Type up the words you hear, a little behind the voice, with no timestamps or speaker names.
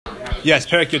Yes,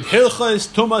 Perek Yud Hilchos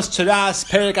Tumas Tzaras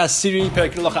Perek Asiri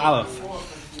Perek Yud Aleph.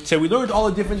 So we learned all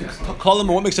the different column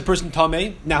of what makes a person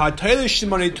tamei. Now,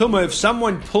 if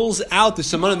someone pulls out the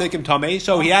simon to make him tamei,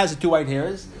 so he has the two white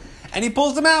hairs, and he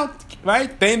pulls them out,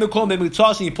 right?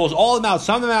 He pulls all of them out,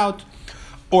 some of them out.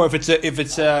 Or if it's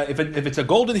a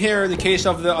golden hair in the case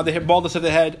of the baldness of the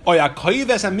head, or for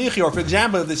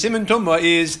example, if the siman tumah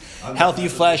is healthy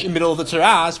flesh in the middle of the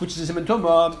tzaras, which is a siman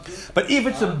tumah, but if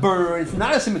it's a burn, it's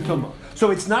not a siman tumah.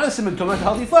 So it's not a siman tumah, it's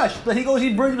healthy flesh. But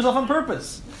he burned himself on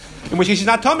purpose, in which case he's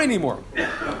not tumah anymore.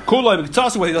 Kulay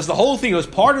b'ktasu, he does the whole thing. It was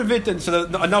part of it, and so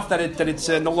enough that it's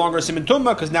no longer a siman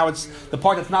tumah, because now it's the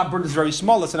part that's not burned is very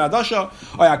small. It's an adasha.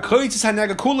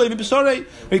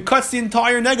 He cuts the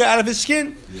entire nega out of his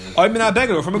skin. Or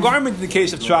from a garment in the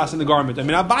case of tzaras in the garment. I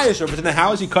mean, or if it's in the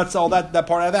house, he cuts all that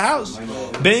part out of the house.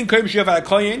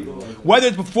 Whether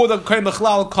it's before the kohen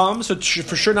b'chlal comes, so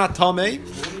for sure not tamei.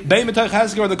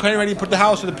 Or the kohen already put the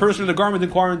house or the person in the garment in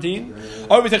quarantine.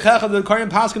 Or the kohen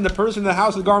paskin, the person in the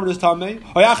house of the garment is tamei.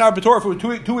 For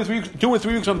 2 or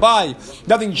 3 weeks went by,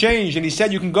 nothing changed, and he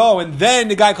said you can go, and then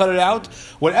the guy cut it out.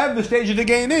 Whatever the stage of the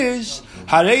game is,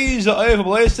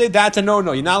 that's a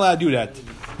no-no. You're not allowed to do that.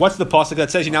 What's the pasuk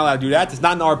that says you're not allowed to do that? It's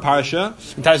not in our parasha.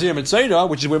 In Tazir Mitzayra,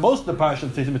 which is where most of the parasha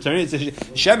of Tazir Mitzayra,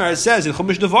 Shemer says in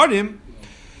Chumash Devarim,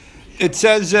 it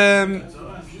says, Chumash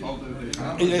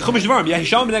Devarim,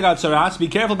 Yahisham nega tzaras. Be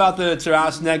careful about the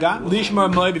tzaras nega.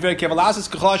 Lishmar moy. Be very careful.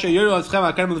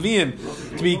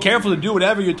 To be careful to do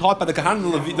whatever you're taught by the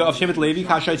Kahanim of Shevet Levi.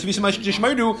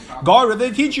 God, whatever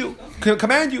they teach you,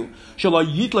 command you. It's the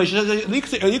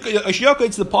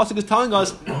pasuk is telling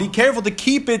us, be careful to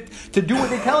keep it, to do what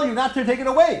they tell you, not to take it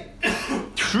away.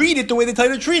 Treat it the way they tell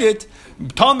you to treat it,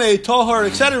 tamei, tohar,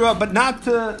 etc., but not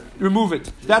to remove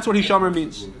it. That's what Hishamer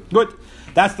means. Good.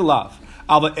 That's the lav.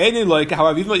 However, even though it's a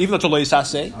lo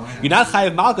yisaseh, you're not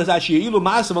chayav malchus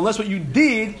unless what you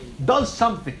did does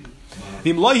something.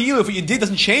 If what you did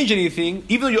doesn't change anything,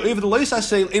 even though the lo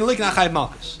yisaseh, ain't like not chayav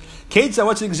malchus. Ketzah,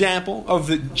 what's an example of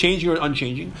the changing or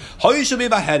unchanging? So he has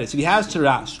tzaras,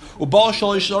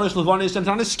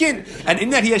 on his skin, and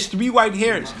in that he has 3 white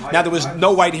hairs. Now there was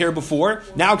no white hair before.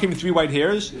 Now came 3 white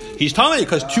hairs. He's tamei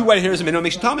because 2 white hairs minimum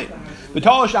makes you tamei. The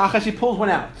talish achas, he pulls one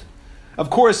out. Of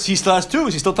course, he still has 2.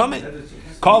 He's still tamei.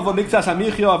 Or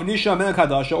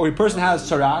a person has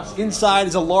tzaras. Inside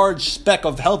is a large speck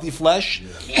of healthy flesh,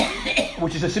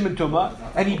 which is a siman tumah,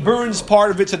 and he burns part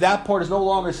of it, so that part is no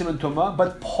longer a siman tumah,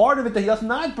 but part of it that he does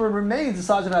not burn remains the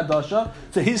size of an adasha,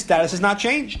 so his status has not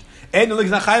changed. And even though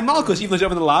he's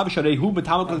over the lab, his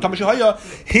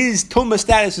tumah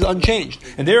status is unchanged,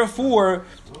 and therefore,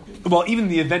 even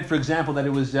the event, for example, that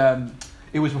it was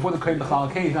before the kohen b'chlal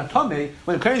came, he's not tamei.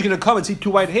 When the kohen is going to come and see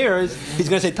 2 white hairs, he's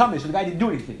going to say tamei. So the guy didn't do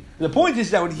anything. And the point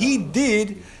is that what he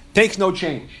did takes no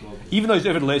change, even though he's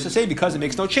over the list. Say because it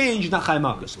makes no change, he's not chayav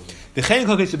malchus. The chen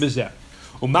kolkes bezer.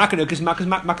 U'makaduk is makas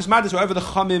madus. Wherever the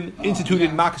chamim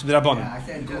instituted makas b'rabbanim.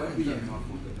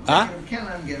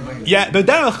 Yeah, but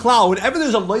then whenever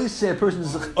there's a loise, a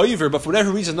person's over, but for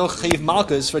whatever reason, no chayav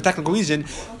malchus for a technical reason,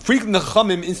 frequently the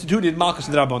chamim instituted makas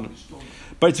b'rabbanim.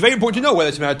 But it's very important to know whether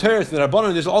it's Me'ater, it's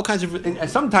Rabbanon, there's all kinds of, and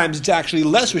sometimes it's actually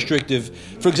less restrictive.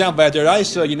 For example, by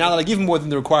Deraisa, you're not allowed to give more than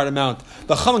the required amount.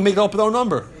 The Chacham make it up their own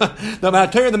number. The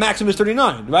Me'ater, the maximum is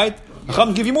 39, right? The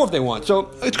Chacham give you more if they want. So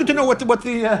it's good to know what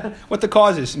the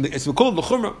cause is. It's the Kul, the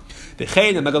Chumrah. The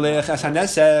Chein, the Megalech, as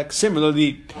Hanesek.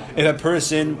 Similarly, if a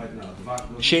person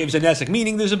shaves a nesek,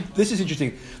 meaning this is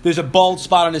interesting, there's a bald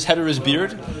spot on his head or his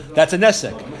beard, that's a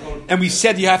nesek. And we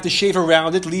said you have to shave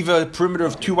around it, leave a perimeter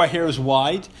of 2 white hairs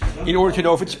wide, in order to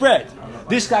know if it's spread.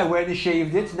 This guy went and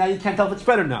shaved it, now you can't tell if it's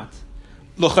spread or not.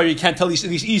 Lochar, you can't tell at least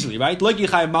easily, right? Like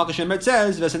Yichai Malkashem, it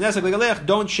says,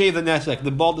 don't shave the nesek,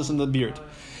 the baldness in the beard.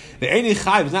 The Eini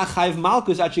Chayv is not Chayv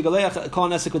Malkus, actually Galech, Kol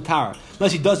Nesek L'Tara,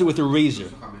 unless he does it with a razor.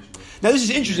 Now this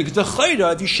is interesting because the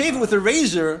chayda, if you shave it with a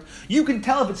razor, you can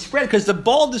tell if it's spread because the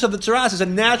baldness of the tzaras is a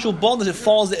natural baldness.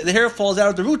 The hair falls out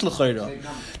of the root. L'chayda.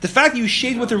 The fact that you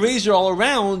shave with a razor all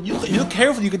around, you look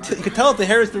carefully. You can tell if the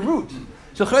hair is the root.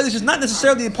 So chayda, this is not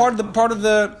necessarily part of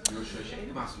the.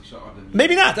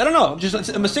 Maybe not. I don't know. I'm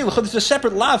saying this is a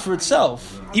separate lav for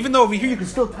itself. Even though over here you can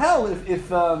still tell if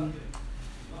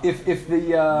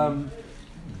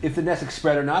the nesek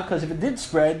spread or not, because if it did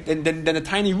spread, then the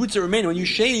tiny roots that remain when you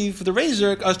shave with the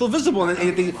razor are still visible.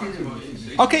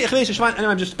 Okay,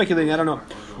 I'm just speculating, I don't know.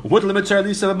 What the Mitzvah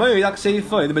is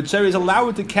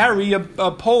allowed to carry a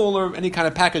pole or any kind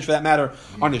of package for that matter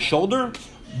on his shoulder.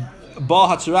 Bal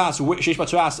hatzuras, sheish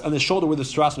batzuras on the shoulder with the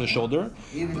tzuras on the shoulder.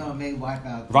 Even though it may wipe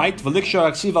out. Right? V'liksha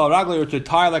aksiv al ragli, or to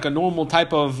tie like a normal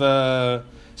type of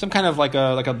some kind of like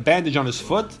a bandage on his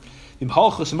foot.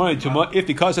 If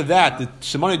because of that the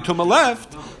Simone Tuma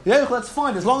left, yeah, that's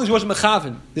fine as long as he wasn't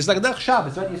mechaven. It's like a Dech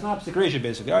Shabbos, right? It's not obsecration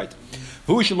basically, all right?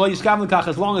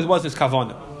 As long as it wasn't his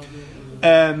kavana.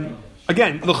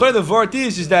 Again, the vort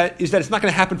is that it's not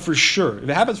going to happen for sure. If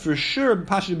it happens for sure, it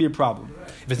possibly be a problem.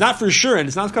 If it's not for sure and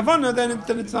it's not kavana,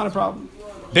 then it's not a problem.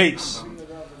 Base.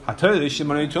 A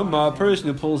person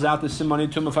who pulls out the simone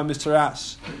tumah from his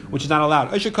teras, which is not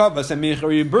allowed. Or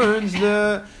he burns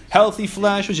the healthy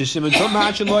flesh, which is simone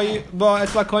tumah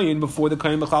before the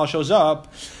kohen b'chlal shows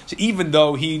up. So even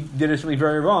though he did something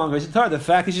very wrong, the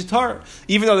fact is he's tar.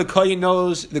 Even though the kohen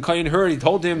knows, the kohen heard, he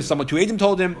told him, someone to him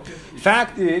told him.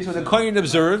 Fact is, when the kohen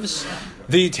observes,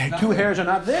 the two hairs are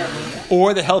not there,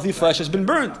 or the healthy flesh has been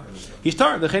burned. He's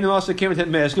tar. The kohen also came to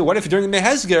Mehezger. What if during the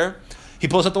Mehezger he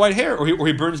pulls out the white hair, or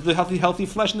he burns the healthy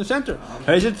flesh in the center?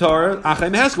 Once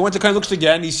the kohen looks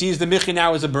again, he sees the michi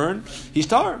now as a burn. He's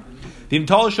tar.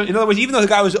 In other words, even though the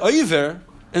guy was over,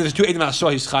 and there's two edim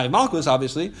asor, he's chayiv malchus,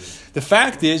 obviously. The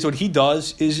fact is, what he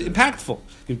does is impactful.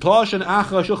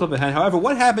 However,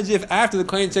 what happens if after the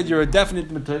kohen said you're a definite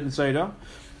mitzayda,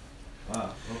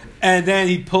 and then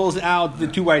he pulls out the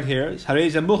two white hairs?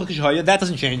 That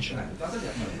doesn't change.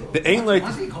 The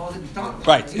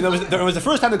right. There was the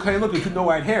first time the kohen looked, he could no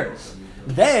white hairs.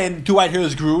 Then two white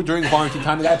hairs grew during quarantine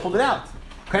time. The guy pulled it out.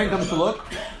 Kohen comes to look.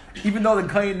 Even though the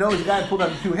kohen knows the guy pulled out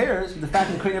the two hairs, the fact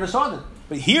that the kohen never saw them.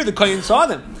 But here the kohen saw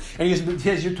them, and he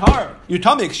says your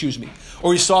tummy, excuse me,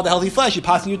 or he saw the healthy flesh. He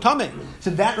passed in your tummy. So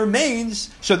that remains.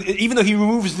 So even though he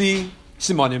removes the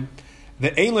simonim,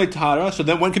 the ein tara. So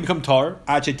then one can become tar.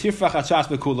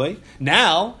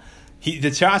 Now. The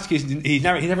tzaras he's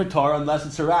never tar unless the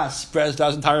tzaras spreads to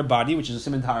his entire body, which is a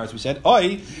simon tar, as we said.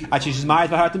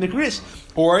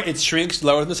 Or it shrinks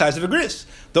lower than the size of a gris.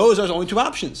 Those are the only two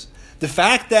options. The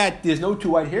fact that there's no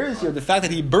two white hairs here, the fact that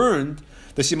he burned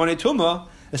the simone tumah,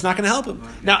 it's not going to help him.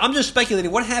 Now I'm just speculating.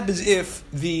 What happens if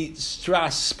the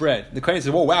tzaras spread? The kohen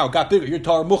says, "Whoa, wow, it got bigger. You're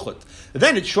tar muchlet."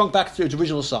 Then it shrunk back to its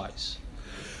original size.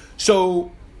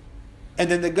 So,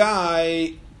 and then the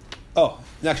guy. Oh,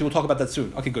 actually, we'll talk about that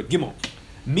soon. Okay, good. Gimel.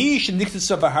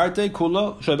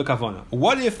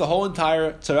 What if the whole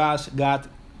entire tzaras got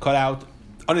cut out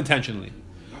unintentionally?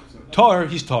 Tar,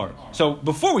 he's tar. So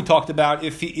before we talked about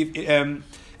if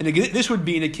this would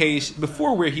be in a case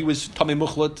before where he was tamei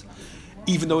muchlet,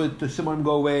 even though the simonim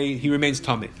go away, he remains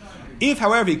tamei. If,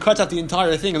 however, he cuts out the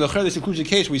entire thing, and this includes a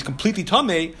case where he's completely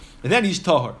tamei, then he's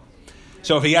tahor.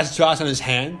 So if he has tzaras on his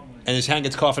hand, and his hand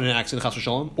gets cut off in an accident, chas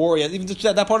v'shalom, or even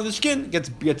that part of the skin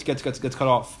gets cut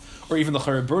off, or even the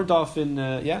chayr burnt off in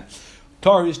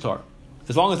tar is tar,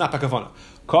 as long as not bekavana.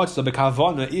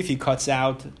 If he cuts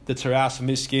out the tzaras from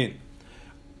his skin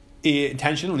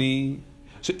intentionally,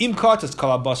 so im katas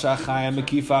kalabasa chaya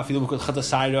mekifa filu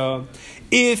chatasayra.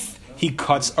 If he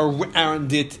cuts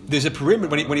around it, there's a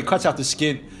perimeter when he cuts out the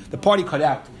skin. The part he cut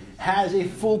out has a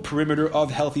full perimeter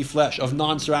of healthy flesh, of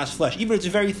non-tzaras flesh. Even if it's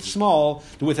very small,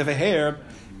 the width of a hair,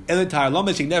 entire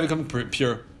lomas can never become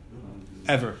pure,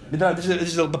 ever. This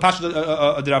is the pasuk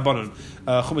of the Rabbanon,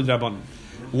 Chumad Rabbanon.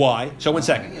 Why? So 1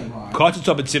 second. What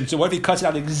if he cuts it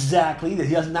out exactly, that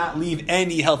he does not leave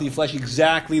any healthy flesh,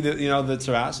 exactly the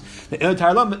tzaras?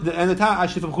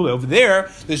 Over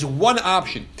there's one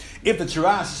option. If the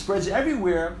tzaras spreads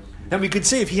everywhere, then we could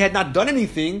say if he had not done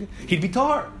anything, he'd be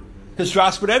tar. His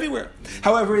tzaras spread everywhere.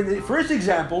 However, in the first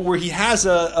example, where he has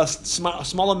a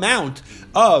small amount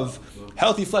of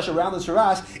healthy flesh around the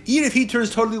tzaras, even if he turns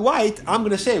totally white, I'm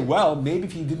going to say, well, maybe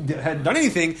if he hadn't done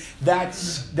anything, that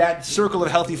circle of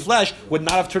healthy flesh would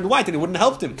not have turned white, and it wouldn't have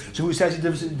helped him. So who says he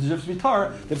deserves to be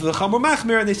tar? The Chamor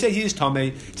Machmir, and they say he is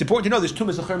tamei. It's important to know this tumah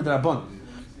is a chayr d'rabbanan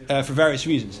for various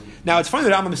reasons. Now, it's funny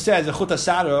that Rambam says a chut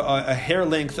asara, a hair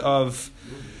length of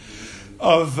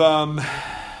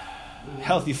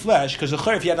healthy flesh, because the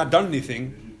chayr, if he had not done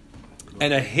anything,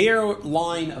 and a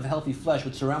hairline of healthy flesh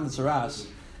would surround the tzaras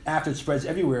after it spreads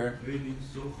everywhere,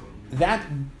 that,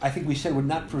 I think we said, would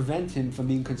not prevent him from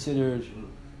being considered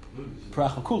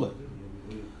parach hakula.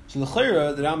 So the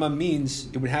chayra, the Rambam means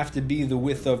it would have to be the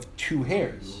width of two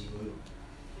hairs.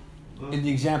 In the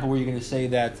example where you're going to say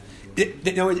that,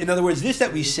 in other words, this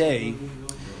that we say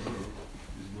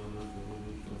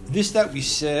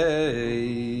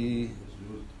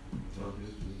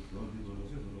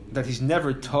that he's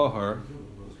never tahor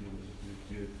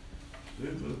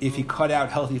if he cut out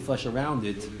healthy flesh around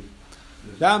it.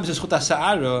 Ram says chut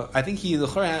sa'ara. I think he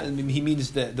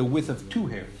means the width of two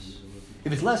hairs.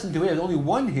 If it's less than two hairs, only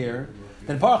one hair,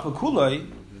 then parach v'kuloi,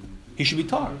 he should be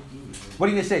tar. What are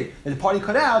you going to say? If the part he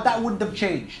cut out, that wouldn't have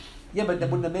changed. Yeah, but that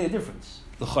wouldn't have made a difference.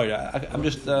 I'm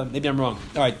just maybe I'm wrong.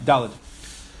 All right, Daled.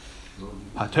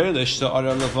 A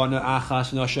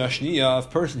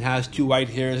person has two white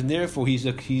hairs and therefore has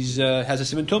a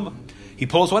siman tumah. He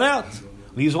pulls one out,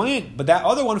 leaves one in, but that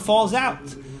other one falls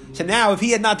out. So now, if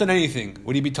he had not done anything,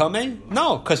 would he be tamei?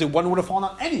 No, because one would have fallen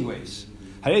out anyways.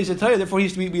 Therefore, he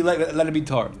has to be let it be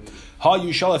tar. Ha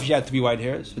yushal if he had to be white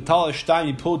hairs. The tal shtaim,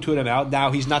 he pulled two of them out. Now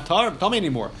he's not tamei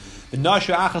anymore. The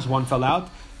nasha achas, one fell out.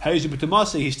 He's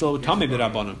still tamei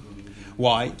b'rabbanim.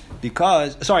 Why?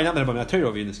 Because not Torah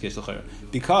over in this case.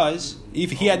 Because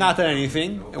if he had not done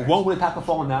anything, one would have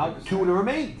fallen out, two would have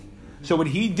remained. So what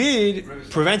he did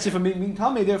prevents it from being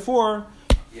tamei. Therefore,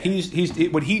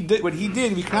 what he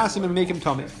did, we can ask him and make him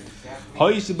tamei.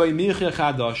 What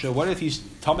if he's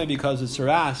tamei because the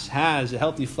tsaras has a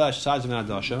healthy flesh size of an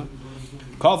adasha?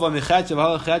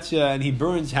 And he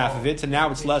burns half of it, and now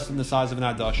it's less than the size of an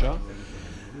adasha.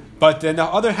 But then the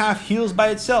other half heals by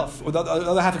itself, or the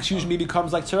other half,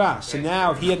 becomes like tsaras. So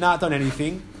now, if he had not done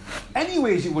anything,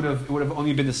 anyways, it would have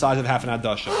only been the size of half an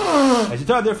adasha. As he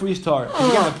tar, therefore he's tar.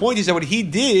 Again, the point is that what he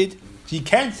did, he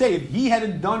can't say if he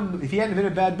hadn't been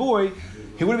a bad boy,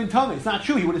 he would have been tamei. It's not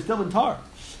true. He would have still been tar.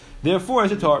 Therefore,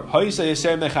 as a tar,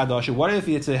 what if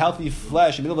it's a healthy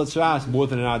flesh in the middle of the tsaras more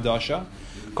than an adasha?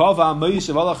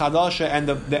 And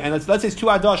let's say it's two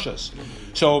adashas.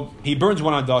 So he burns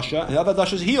one adasha, and the other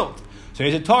adasha is healed. So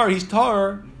he's a tar. He's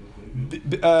tar.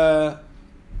 Let's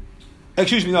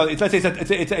say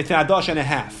it's an adasha and a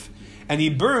half, and he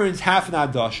burns half an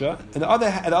adasha, and the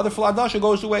other full adasha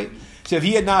goes away. So if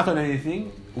he had not done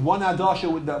anything, one adasha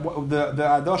the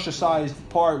adasha sized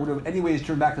part would have anyways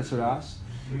turned back to tsaras.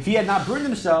 If he had not burned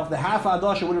himself, the half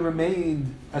adasha would have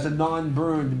remained as a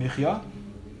non-burned michya.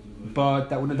 But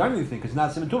that wouldn't have done anything because it's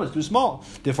not siman tumah; it's too small.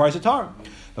 Therefore, it's a tar.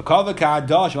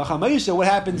 What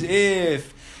happens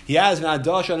if he has an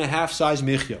adasha and a half size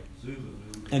michya,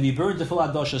 and he burns the full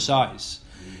adasha size,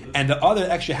 and the other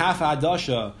extra half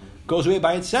adasha goes away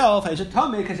by itself? And it's a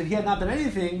tamei because if he had not done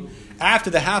anything,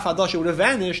 after the half adasha would have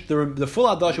vanished, the full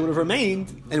adasha would have remained,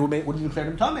 and it wouldn't have declared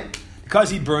him tamei. Because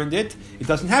he burned it, it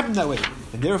doesn't happen that way,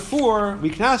 and therefore we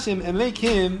can ask him and make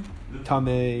him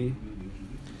tamei.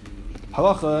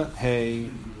 Halacha, hey,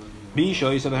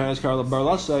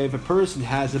 if a person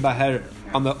has a baher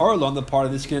on the orla, on the part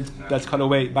of the skin that's cut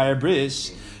away by a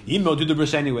bris, Yimel do the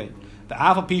bris anyway.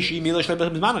 Even though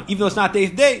it's not the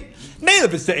 8th day. Maybe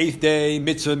if it's the 8th day,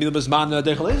 mitzvah, milah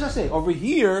b'zmana, over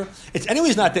here, it's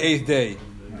anyways not the 8th day.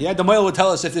 Yeah, the Moel will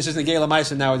tell us if this isn't Gela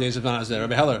Maisa nowadays, if not there.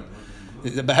 Rabbi Heller,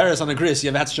 the baher is on the gris. You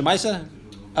ever had such a Maisa?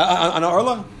 On an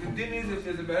orla? The thing is, if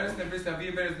there's a baher and a bris, the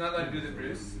Aviyah is not allowed to do the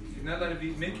bris. He's not allowed to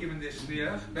make even the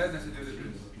shliach, Be'ez has to do the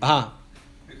bris.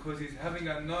 Because he's having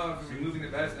a nav from removing the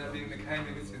Be'ez and not being the kind of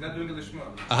he's not doing the lishma.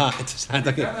 It's not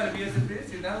okay. He's not allowed to be as a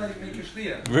bris, he's not allowed to make a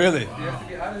shliach. Really? He has to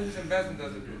be out of this and Be'ez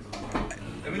does the bris.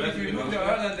 I mean, if you remove the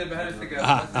orla, the Be'ez is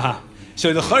together.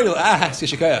 So the Chayil will ask,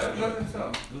 if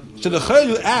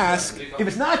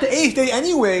it's not the 8th day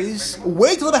anyways,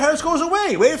 wait till the Harris goes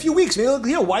away. Wait a few weeks.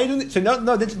 Maybe, why are you doing it? So then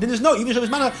there's no, even if it's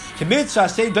not the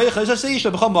essay is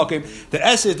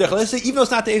even though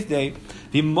it's not the 8th day,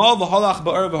 the mal v'halach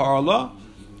ba'ar v'harla,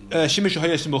 shimish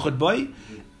hayas muchad boy,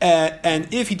 and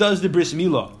if he does the bris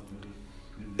milah,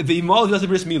 the mal does the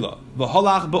bris milah,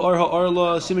 v'halach ba'ar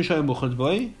ha'arla, shimish hayas muchad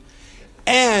boy,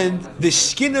 and the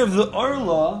skin of the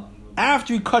arla,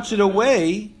 after he cuts it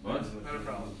away. What?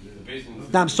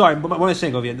 No, I'm sorry. What am I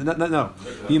saying over here? No.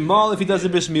 The mal if he does the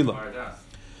bris milah.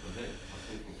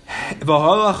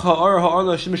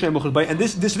 And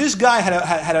this guy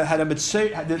had a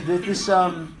mitzvah. This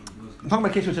I'm talking about a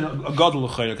case where it's a gadol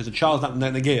because the child's not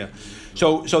negaya.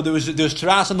 So there's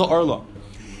tsaras on the orla,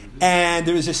 and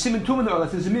there is a siman tumah in the orla.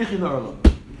 There's a mich in the orla,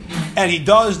 and he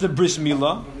does the bris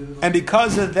milah, and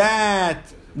because of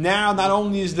that. Now, not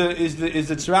only is the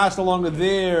tsaras no longer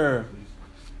there,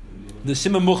 the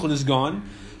siman muchad is gone.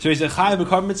 So he's a chayav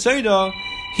b'kar mitzayda.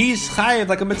 He's chayav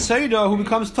like a mitzayda who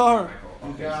becomes tar.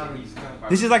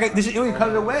 This is when you cut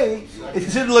it away. It's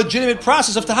considered a legitimate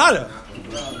process of tahara.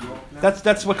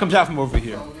 That's what comes out from over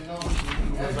here.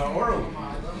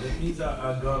 He's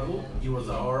a gadol. He was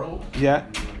a oral. Yeah.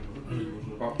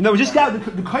 Just now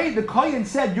the kohen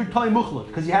said you're telling muchad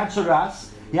because he had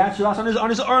tsaras. He had tsaras on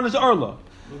his orla.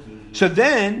 So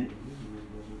then,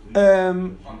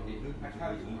 when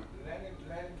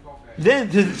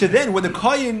the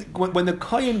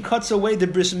kohen cuts away the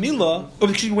bris milah,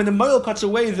 when the moel cuts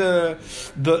away the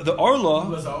orla, he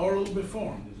was an oral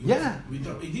before. Yeah, he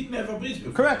didn't have a bris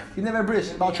before. Correct, he never had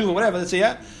bris, Baal Tshuva, whatever. Let's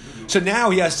say So now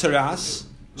he has tsaras.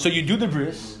 So you do the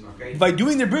bris. By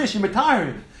doing the bris, you're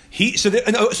retiring. So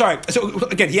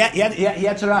again, he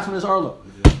had tsaras on his orla.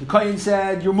 The Kohen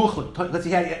said, you're muchlet. Let's say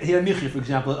he had a michya, for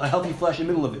example, a healthy flesh in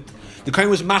the middle of it. The Kohen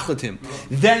was machlet him.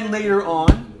 Then later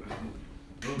on,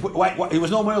 there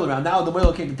was no moil around. Now the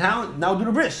moil came to town. Now do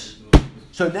the bris.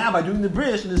 So now by doing the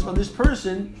bris on this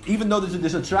person, even though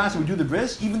there's a tzaras, we do the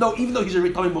bris. Even though he's a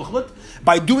Kohen muchlet,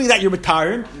 by doing that you're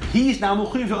retired. He's now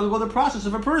muchlet to undergo the process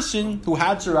of a person who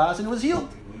had tzaras and was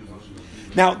healed.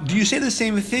 Now, do you say the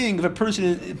same thing if a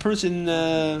person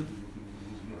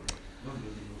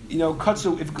cuts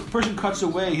away, if a person cuts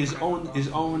away his own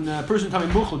person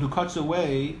Tamei Muchlet who cuts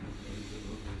away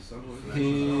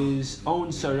his own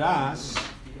saras,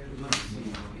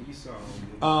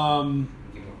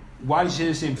 why does he say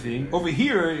the same thing? Over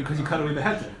here, because he cut away the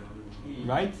heter,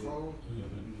 right?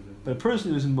 But a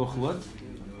person who's in Muchlet,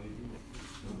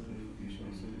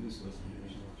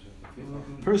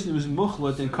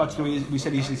 and cuts away, we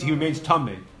said he remains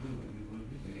Tamei.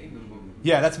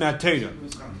 Yeah, that's Ma'atera.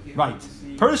 Right.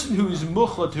 Person who is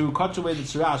Muchlet, who cuts away the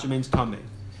tzaras, remains Tamei.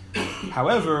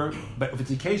 However, but if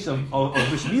it's a case of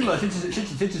Bris Milah,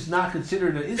 since it's not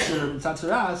considered an Isser, it's not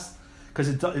tzaras, because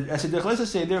as the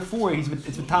say, therefore it's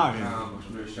Matar.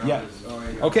 Yeah.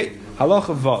 Okay.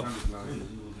 Halacha Vav.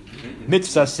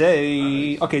 Mitzvah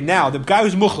say. Okay, now the guy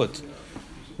who's Muchlet,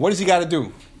 what does he got to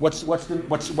do? What's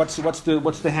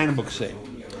the handbook say?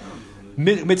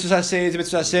 Mitzvah say the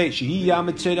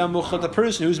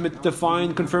person who's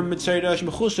defined, confirmed mitzvah,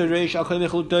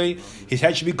 his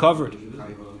head should be covered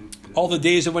all the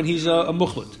days of when he's a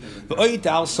muchlet. He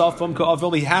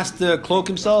has to cloak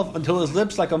himself until his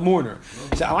lips like a mourner.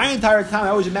 So my entire time I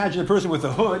always imagine a person with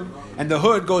a hood, and the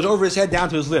hood goes over his head down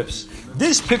to his lips.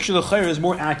 This picture of the chayr is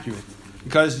more accurate,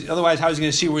 because otherwise how is he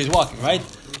going to see where he's walking, right?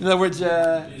 In other words,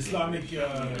 Islamic.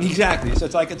 Exactly. So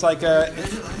it's like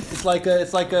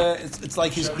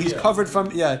he's covered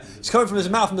from he's covered from his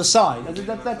mouth from the side.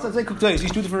 That's like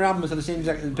these two different rabbis are the same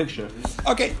exact picture.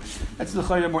 Okay, that's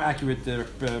the more accurate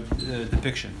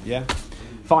depiction. Yeah,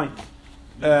 fine.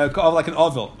 Like an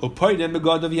oval.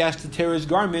 He has to tear his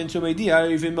garment. So he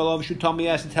has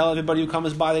to tell everybody who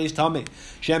comes by that he's tummy.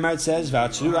 Shemar says, the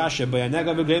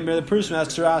person who has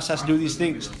tzaras has to do these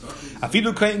things.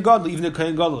 Even the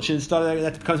Kohen Gadol, shouldn't start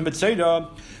that becomes mitzvah.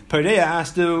 Pereya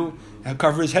has to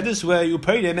cover his head this way,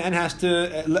 and has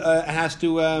to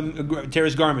tear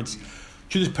his garments.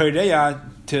 Choose Pereya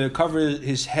to cover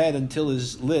his head until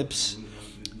his lips.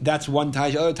 That's one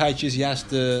taich. Other taich is he has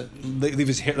to let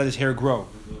his hair grow.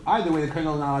 Either way, the Kohen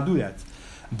is not allowed to do that.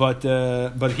 But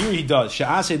here he does.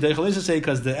 Sha'aseh deichel say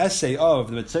because the essay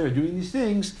of the Metzora doing these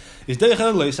things is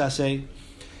deichel leisaseh.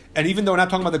 And even though we're not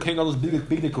talking about the Kohen Gadol's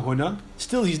big kahuna,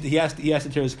 still he has to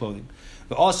tear his clothing.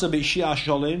 But also beishia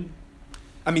shalem.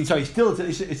 Still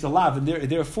it's a lav, and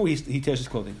therefore he tears his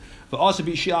clothing. But also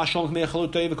beishia shalem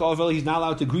he's not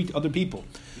allowed to greet other people,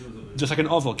 just like an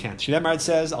oval can't. Shemar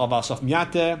says al vasaf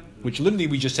miyate, which literally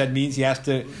we just said means he has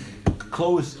to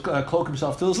cloak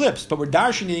himself till his lips. But we're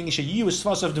darshaning sheyu is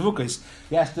svasav devukas.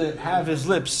 He has to have his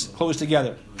lips closed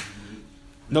together.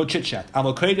 No chit chat. He's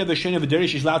allowed to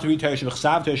read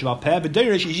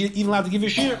Teresh. He's even allowed to give a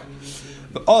shir.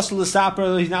 But also the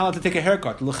saper, he's not allowed to take a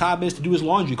haircut. L'chab is to do his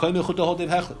laundry. He has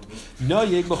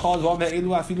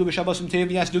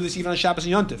to do this even on Shabbos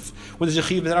and Yontif. When there's a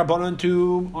chiv that are born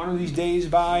to honor these days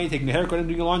by taking a haircut and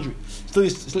doing laundry. Still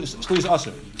he's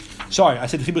usher. Sorry, I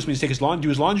said the chibus means take his laundry. Do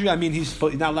his laundry. I mean he's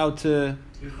not allowed to.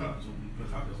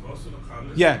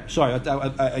 Yeah, sorry.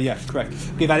 Yeah, correct.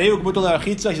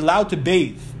 He's allowed to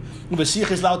bathe. He's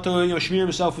allowed to smear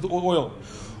himself with oil.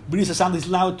 He's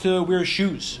allowed to wear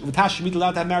shoes. He's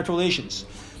allowed to have marital relations.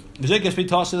 He's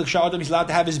allowed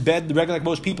to have his bed regular like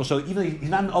most people. So even he's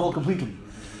not an oval completely.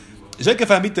 Zekef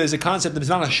Hamita is a concept that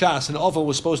Bisman Hashas, an oval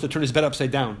was supposed to turn his bed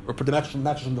upside down or put the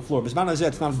mattress on the floor. Bisman Hazeh,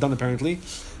 it's not done apparently.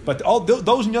 But all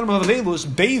those in Yom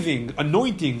HaVelus, bathing,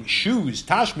 anointing, shoes,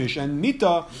 tashmish, and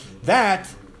mita, that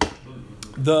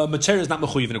the Metzora is not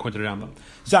mechuyev according to the Rambam.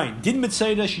 Zayin, did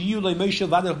Metzora shiyu le'meisha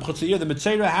v'adach b'chotziyah? The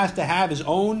Metzora has to have his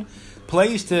own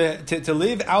place to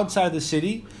live outside the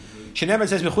city. Shenever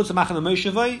says mechutz machan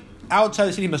le'meishavai. Outside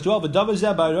the city must dwell. This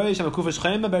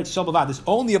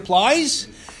only applies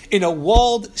in a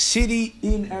walled city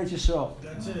in Eretz Yisrael.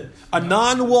 That's it. A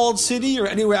non-walled city or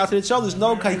anywhere outside Yisrael, there's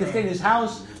no. He can stay in his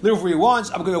house, live where he wants.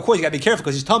 Of course, you got to be careful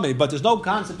because he's tamei. But there's no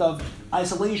concept of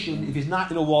isolation if he's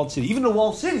not in a walled city. Even in a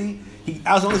walled city,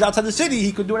 as long as he's outside the city,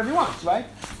 he could do whatever he wants, right?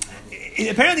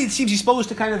 Apparently, it seems he's supposed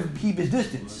to kind of keep his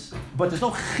distance, but there's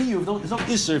no chiyuv, there's no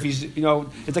isser if he's,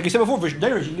 it's like you said before, for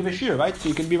Derish, you can give a shir, right? So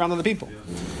you can be around other people.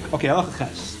 Okay, halach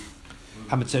ches.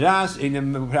 Hametzeras,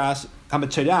 einem pras,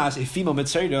 Hametzeras, a female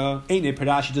metzera, eine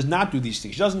perda, she does not do these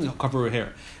things. She doesn't cover her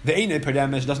hair. The eine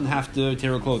perda, she doesn't have to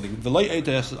tear her clothing. The lay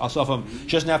asafam,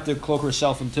 she doesn't have to cloak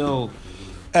herself until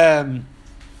her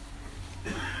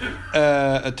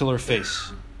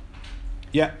face.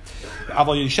 Yeah.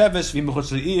 Aval yesheves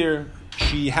v'imchutz le'ir,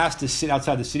 she has to sit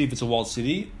outside the city if it's a walled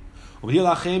city. And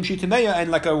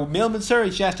like a male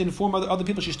metzera, she has to inform other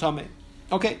people she's tamei.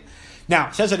 Okay.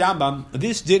 Now, says the Rambam,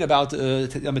 this din about a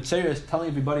metzera is telling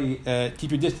everybody,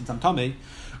 keep your distance, I'm tamei.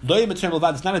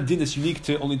 It's not a din that's unique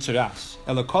to only tzeras.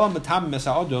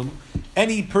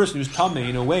 Any person who's tamei,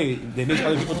 in a way, they make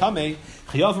other people tamei,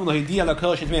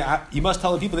 you must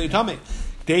tell the people that you're tamei.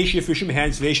 They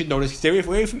should notice, stay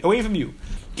away from you.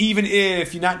 Even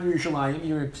if you're not near Yerushalayim,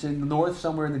 you're in the north,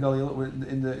 somewhere in the Galil,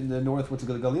 in the north. What's it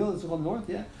called? Galil? Is it called the north?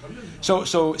 Yeah.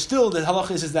 So still, the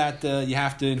halach is that you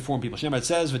have to inform people. It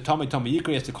says, "V'tamei tamei yikra,"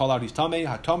 he has to call out he's tamei,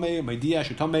 hatamei, meidiah,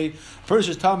 shetamei.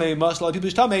 Person is tamei, must allow people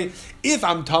is tamei. If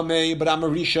I'm tamei, but I'm a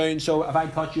rishon, so if I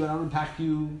touch you and I don't impact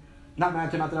you, not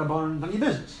matter, not that I'm born, none of your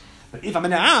business. But if I'm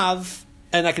an av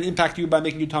and I can impact you by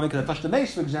making you tamei because I touched the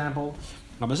mace, for example,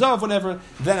 I'm a zav, whatever,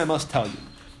 then I must tell you.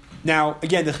 Now,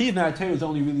 again, the chiv ma'ater is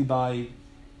only really by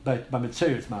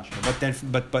mitzvah, it's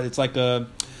mashma, but it's like a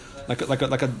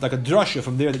drasha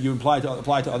from there that you apply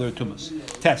to other tumas.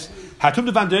 Test hatum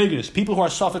de vandergis, people who are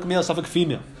suffik male, suffik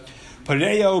female.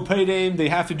 Pareo, pareim, they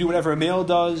have to do whatever a male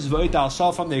does. V'oital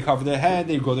safam, they cover their head,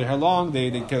 they grow their hair long, they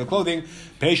tear their clothing.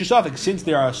 Peisha suffik, since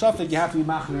they are a suffik, you have to be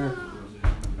machner.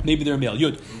 Maybe they're a male.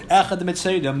 Yud echad the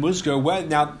mitzvah musgar.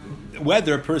 Now,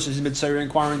 whether a person is mitzvah in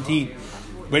quarantine,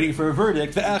 waiting for a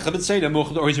verdict,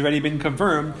 or he's already been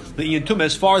confirmed,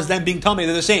 as far as them being tamei,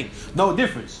 they're the same. No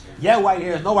difference. Yeah, white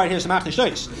hairs, no white hairs,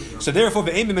 so therefore,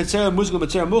 so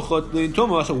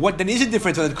what then is the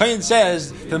difference? When the Kohen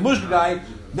says to the Muslim guy,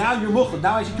 now you're muchad,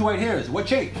 now I see two white hairs. What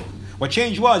changed? What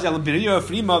changed was the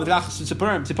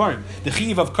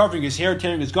chiv of covering his hair,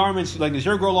 tearing his garments, letting his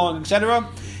hair grow long, etc.,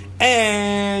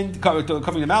 and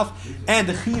covering the mouth, and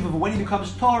the chiv of when he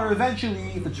becomes tar,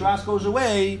 eventually, if the tzeras goes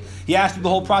away, he has to do the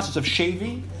whole process of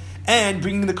shaving and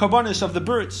bringing the karbanis of the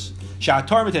birds.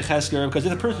 Because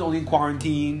if the person is only in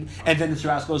quarantine and then the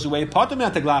tzeras goes away, he doesn't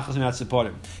have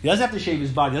to shave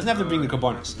his body, he doesn't have to bring the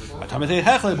karbanis.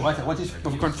 Once he's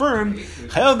confirmed,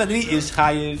 is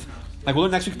chayiv. Like we'll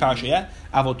learn next week's parasha, yeah?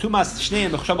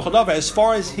 As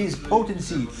far as his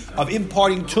potency of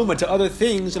imparting tumah to other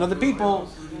things and other people,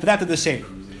 for that they're the same.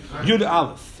 Yud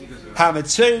Aleph.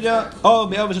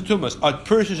 A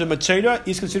person who's a metzera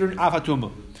is considered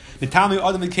afatumah.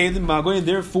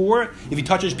 Therefore, if he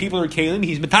touches people or kalim,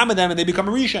 he's metama them and they become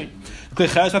a rishon.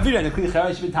 If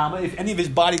any of his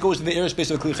body goes in the airspace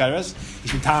of a klicheres,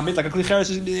 he's metama like a klicheres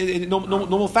is in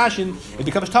normal fashion. It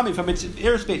becomes tummy from its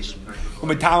airspace.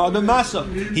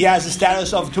 He has the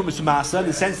status of tumas masa in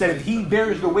the sense that if he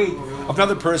bears the weight of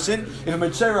another person, if a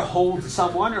metzera holds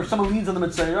someone, or if someone leans on the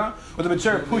metzera, or the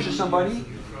metzera pushes somebody,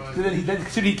 then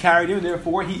he carried him, and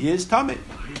therefore he is tummy,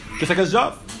 just like a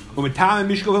zav. If a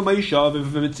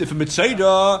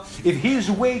metzora, if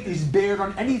his weight is bared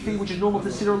on anything which is normal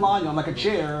to sit or lie on, like a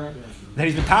chair, then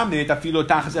he's metamnit.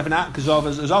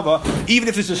 Even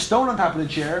if there's a stone on top of the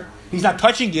chair, he's not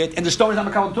touching it, and the stone is not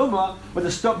makabel tumah, but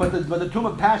the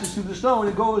tumah passes through the stone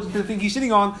and goes into the thing he's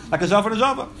sitting on, like a zav and a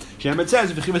zava. It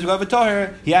says if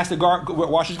he has to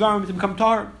wash his garment to become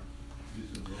tahor.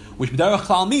 Which b'derech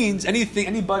klal means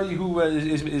anybody who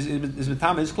is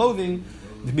metamah his clothing.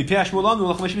 He becomes tar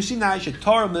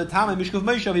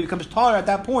at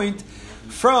that point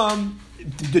from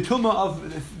the tumah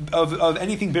of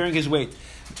anything bearing his weight.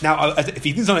 Now, if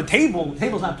he leans on a table, the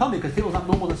table's not tummy because the table's not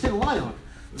normal to sit and lie on.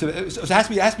 So it has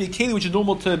to be a keli which is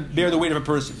normal to bear the weight of a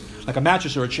person, like a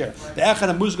mattress or a chair. Again,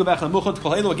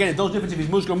 it's no difference if he's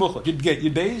musgar or muchad.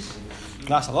 You'd base.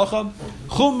 Class halacha.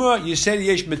 Chumra, you said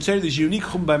yesh metzora. There's a unique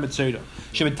chum by metzora.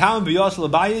 Shemetam b'yasel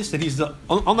abayis, that he's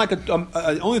unlike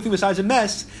only thing besides a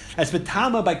mess, as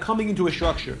metama by coming into a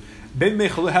structure.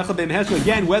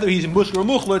 Again, whether he's a musgar or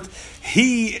muchlat,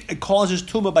 he causes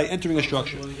tumah by entering a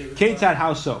structure. Ketzad,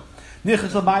 how so?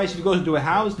 Nichas abayis, if he goes into a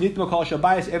house, nitma kol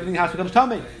shabayis, everything in the house becomes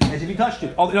tamei, as if he touched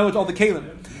it. All the kalim.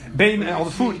 All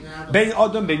the food. Bein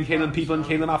Adam, bein Kalim, people and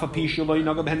Kalim, Afa Pisha, Lo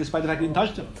Yinaga, Behen, despite the fact he didn't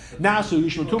touch them. Now, so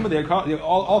Rishon Tumah, they're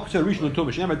all considered Rishon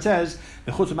Tumah. Remember, it says,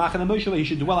 the Chutz Machane Moshe, he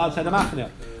should dwell outside the Machane.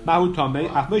 Mahu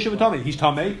Tamei, Af Moshe Tamei. He's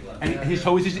Tamei, and his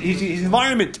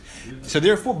environment. So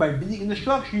therefore, by being in the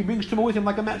structure, he brings Tumah with him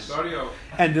like a mess.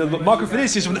 And the marker for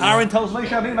this is when Aaron tells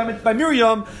Moshe by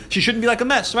Miriam, she shouldn't be like a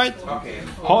mess, right? Now,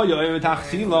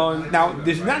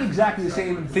 there's not exactly the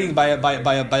same thing by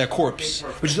a corpse,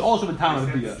 which is also the town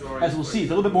of Bia. As we'll see,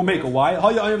 it's a little bit more maker. Why?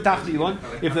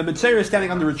 If the Mitzvah is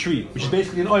standing under a tree, which is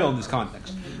basically an oil in this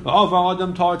context. And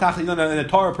a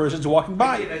Torah person is walking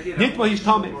by. He's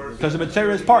tummy because the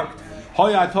Mitzvah is parked.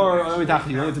 If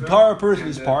the Torah person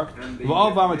is parked, the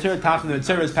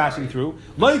Mitzvah is passing through,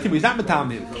 he's not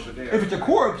metamim. If it's a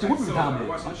corpse, it wouldn't be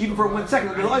metamim. Even for 1 second,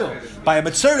 under the oil. By a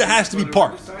Mitzvah, it has to be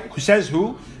parked. Who says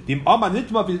who? The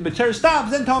Mitzvah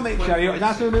stops, then Tomei.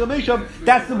 That's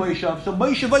the Moshav. So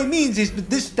Moshav means is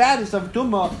this status of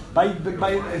Tumah by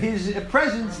his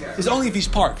presence is only if he's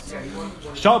parked. We're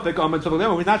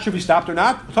not sure if he stopped or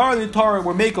not. Torah,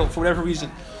 we're makel for whatever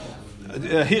reason.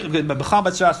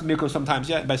 Sometimes,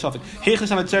 yeah, by suffix. Whatever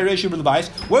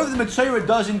the Mitzvah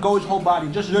doesn't go his whole body,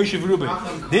 just Yoshev Ruben.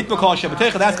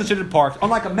 That's considered parked,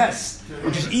 unlike a mess,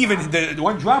 which is even the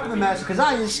one drop in the mess,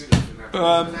 Kazayis,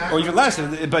 or even less,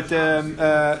 but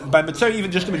by Mitzvah, even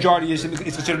just the majority is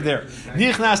considered there.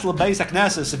 If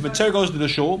Mitzvah goes to the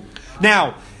shul,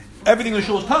 now, everything in the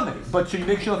shul is tummy, but so you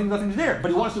make sure nothing's there. But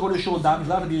he wants to go to the shul and he's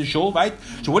allowed to be in the shul, right?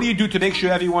 So what do you do to make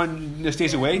sure everyone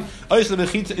stays away? You make a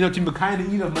mechitza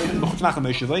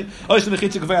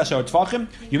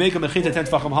 10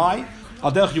 tefachim high.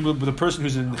 With the person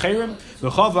who's in Chayrim,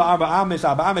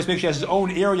 make sure he has his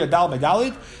own area, dal by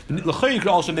dalit. You could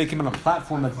also make him on a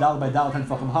platform that's dal by dal 10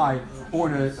 tefachim high, or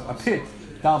in a pit,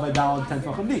 dal by dal 10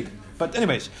 tefachim deep. But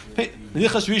anyways,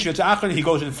 he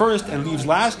goes in first and leaves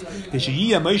last. Should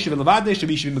be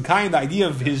the idea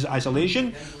of his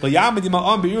isolation. He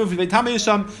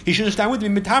shouldn't stand with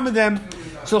them.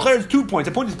 So there's 2 points.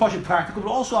 The point is partially practical, but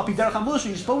also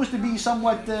you're supposed to be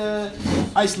somewhat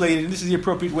isolated, and this is the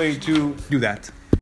appropriate way to do that.